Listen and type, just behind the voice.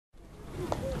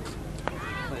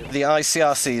The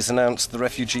ICRC has announced the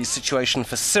refugee situation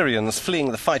for Syrians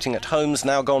fleeing the fighting at home's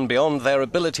now gone beyond their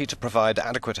ability to provide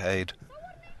adequate aid.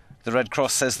 The Red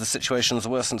Cross says the situation's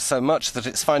worsened so much that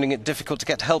it's finding it difficult to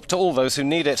get help to all those who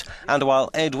need it. And while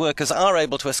aid workers are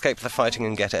able to escape the fighting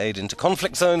and get aid into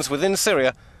conflict zones within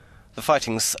Syria, the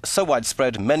fighting's so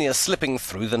widespread many are slipping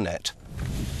through the net.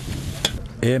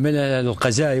 We came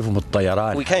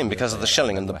because of the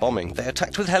shelling and the bombing. They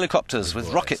attacked with helicopters, with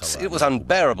rockets. It was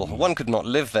unbearable. One could not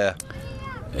live there.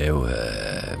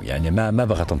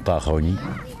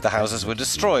 The houses were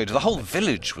destroyed. The whole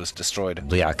village was destroyed.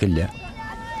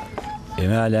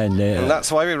 And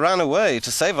that's why we ran away,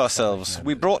 to save ourselves.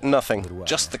 We brought nothing,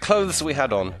 just the clothes we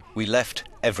had on. We left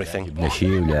everything.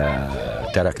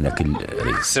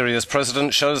 Syria's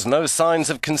president shows no signs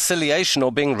of conciliation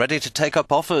or being ready to take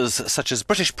up offers, such as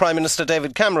British Prime Minister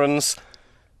David Cameron's,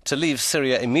 to leave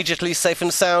Syria immediately safe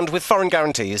and sound with foreign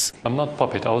guarantees. I'm not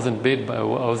puppet. I wasn't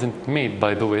made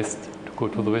by the West to go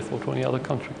to the West or to any other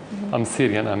country. I'm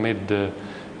Syrian. I'm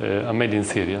made in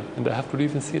Syria, and I have to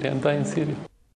live in Syria and die in Syria.